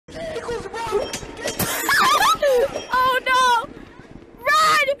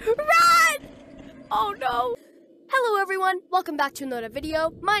welcome back to another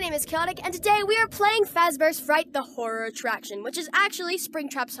video. My name is Chaotic, and today we are playing Fazbear's Fright, the horror attraction, which is actually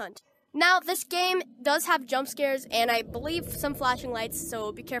Springtrap's Hunt. Now, this game does have jump scares, and I believe some flashing lights,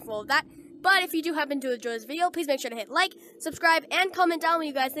 so be careful of that. But if you do happen to enjoy this video, please make sure to hit like, subscribe, and comment down what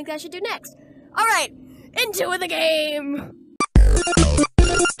you guys think I should do next. Alright, into the game!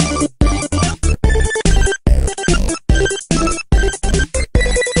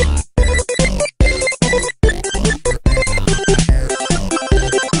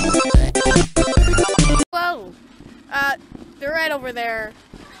 They're right over there.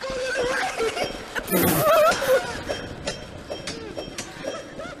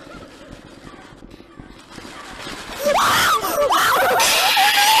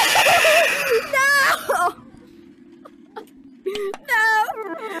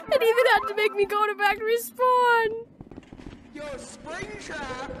 It even had to make me go to back respawn. Yo,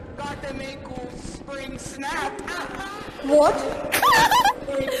 Springtrap got the maple spring snap. What?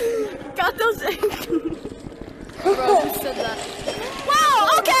 Got those ankles. Bro, who said that? Wow,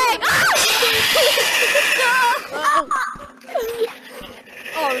 okay!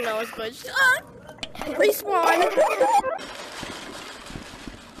 Oh no, it's glitched. Respawn! Hi,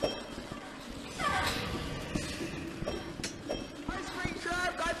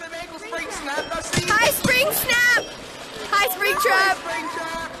 Springtrap got the maple spring snap. Hi, Spring Snap! Hi, Springtrap!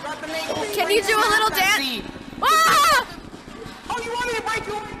 Springtrap got the maple spring Can you do a little dance? Ah! Oh, you want me to break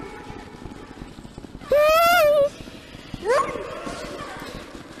you?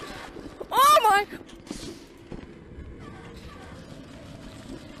 Oh my!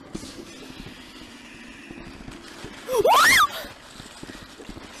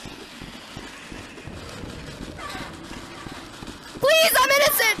 Please, I'm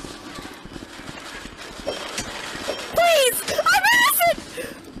innocent! Please, I'm innocent!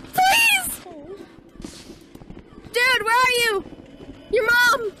 Please! Dude, where are you? Your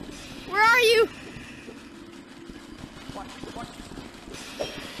mom! Where are you?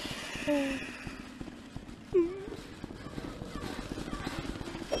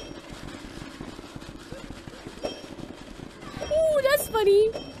 Ooh, that's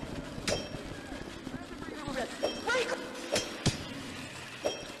funny.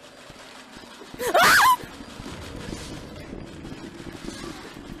 Ah!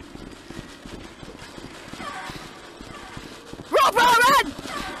 Run, run, run!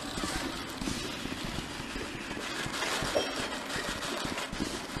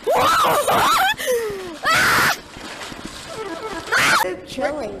 They're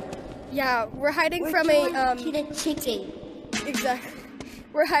chilling. Yeah, we're hiding from a to the chicken. exactly.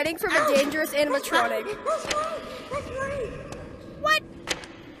 We're hiding from a dangerous animatronic. That's right. That's right. What?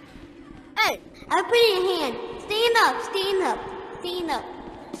 Hey, I'm putting it in your hand. Stand up. Stand up. Stand up.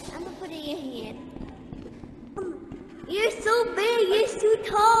 I'm gonna put it in your hand. You're so big. You're too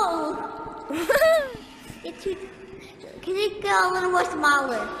tall. You're too. Can you get a little more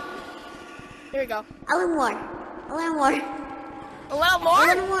smaller? here we go. A little more. A little more. A little A more?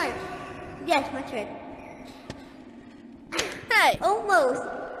 little more. Yes, my turn. Hey, Almost.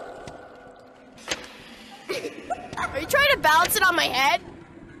 are you trying to bounce it on my head?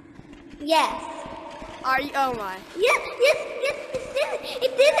 Yes. Are you? Oh my. Yes, yes, yes,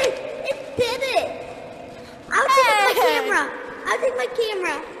 it did it! It did it! I'll take my camera! I'll take my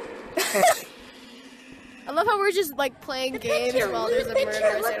camera! I love how we're just like playing games while there's a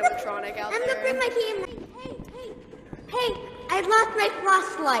murderous animatronic out I'm gonna bring there. my camera. Hey, I lost my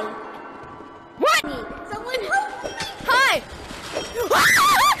flashlight. What? Someone help me! Hi! I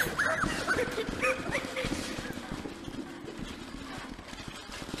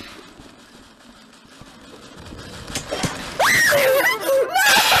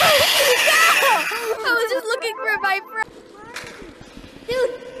was just looking for my friend.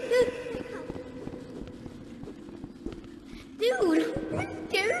 Dude, you're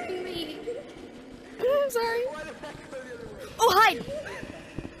scaring me. I'm sorry. Oh, hide!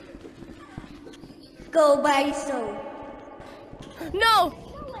 Go by so. No!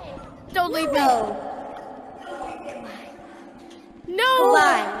 Don't leave me. No. No! Go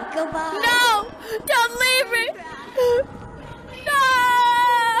by. Go by. No! Don't leave me! No!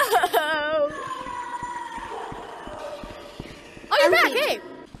 Oh, you're back, hey!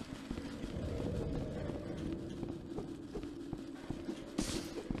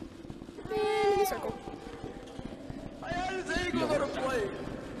 And circle. I had his ankle on a plate.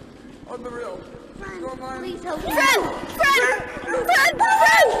 On the real. Please help me. Friend!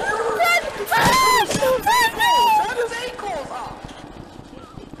 Shut his ankles off.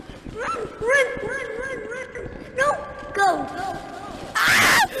 Run! No! Go!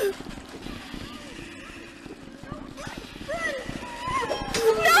 Ah! Run!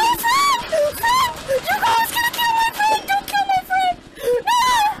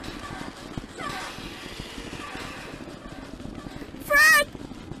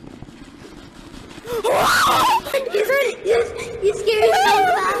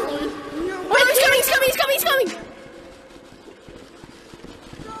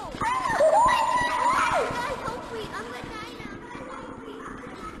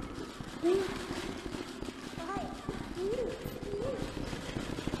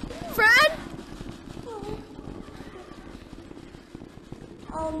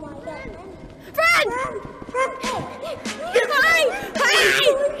 Oh my God. Friend! Hi!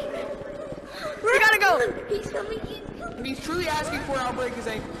 We gotta go. He's coming in. If he's truly asking for it, I'll break his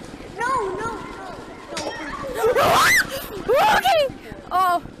ankle. No. Okay.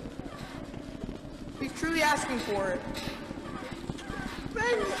 Oh. If he's truly asking for it.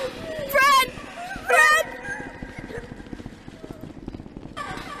 Friend.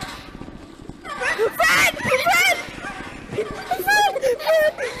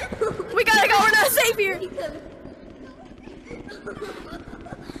 We gotta go. We're not safe here.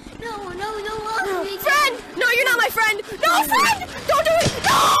 No. Friend! No, you're not my friend. No, friend! Don't do it.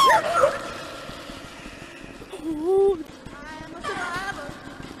 No!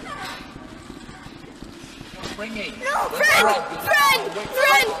 Bring it. No, Friend!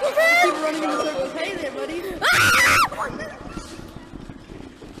 Keep running in circles. Hey there, buddy.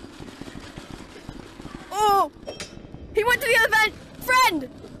 Oh! He went to the other vent! Friend!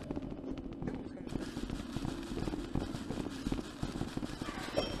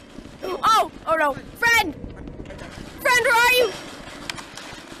 Oh no! Friend! Friend, where are you?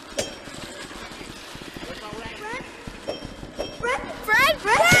 Friend! No!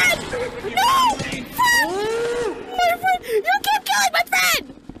 Friend! My friend! You keep killing my friend!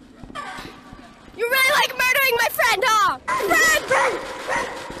 You really like murdering my friend, huh? Friend!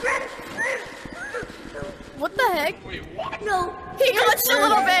 What the heck? No. He glitched a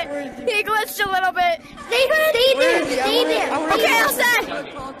little bit. Stay there. Okay, I'll stay.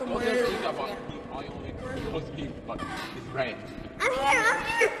 I'm here.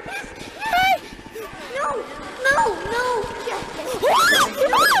 No. Yes.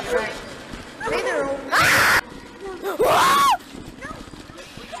 Hey there, old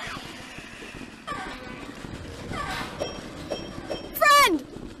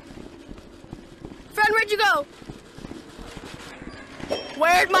Friend, where'd you go?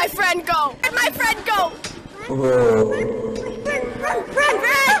 Where'd my friend go? Friend!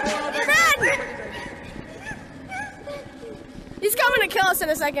 He's coming to kill us in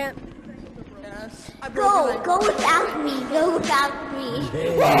a second. Yes. Go without me.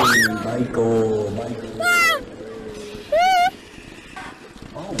 Hey, Michael.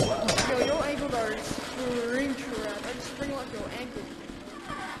 Oh, wow. Yo, your ankles are Springtrap. I just spring lock your ankle.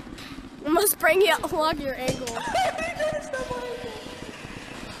 I must bring you along your ankle.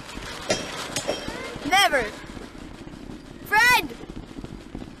 Never. Friend!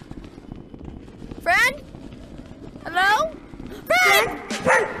 Hello? Friend!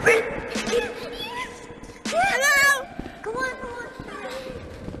 Hello? Come on.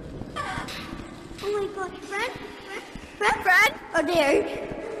 Oh my God, friend? Friend? Oh, there.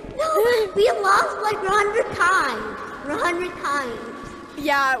 No, we lost like 100 times.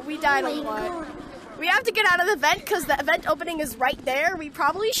 Yeah, we died a Oh my lot. God. We have to get out of the vent because the vent opening is right there. We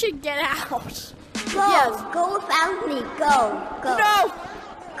probably should get out. Go. Yes. Go without me. Go. No!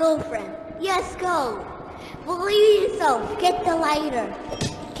 Go, friend. Yes, go. Believe in yourself. Get the lighter.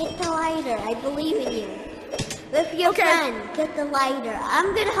 I believe in you. With your Okay. friend, get the lighter.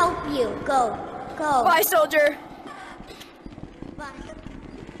 I'm gonna help you. Go. Bye, soldier. Bye.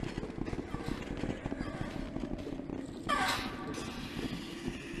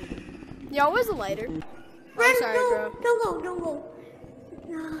 Yo, where's the lighter? Friend, sorry, no, bro. Don't go.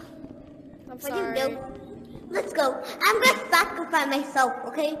 No. I'm What do sorry. you do? Let's go. I'm gonna sacrifice myself,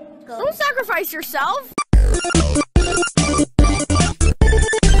 okay? Go. Don't sacrifice yourself.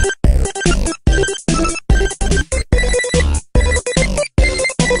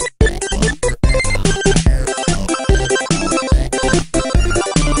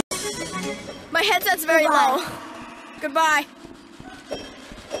 My headset's very low. Goodbye.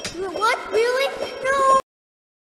 What? Really? No.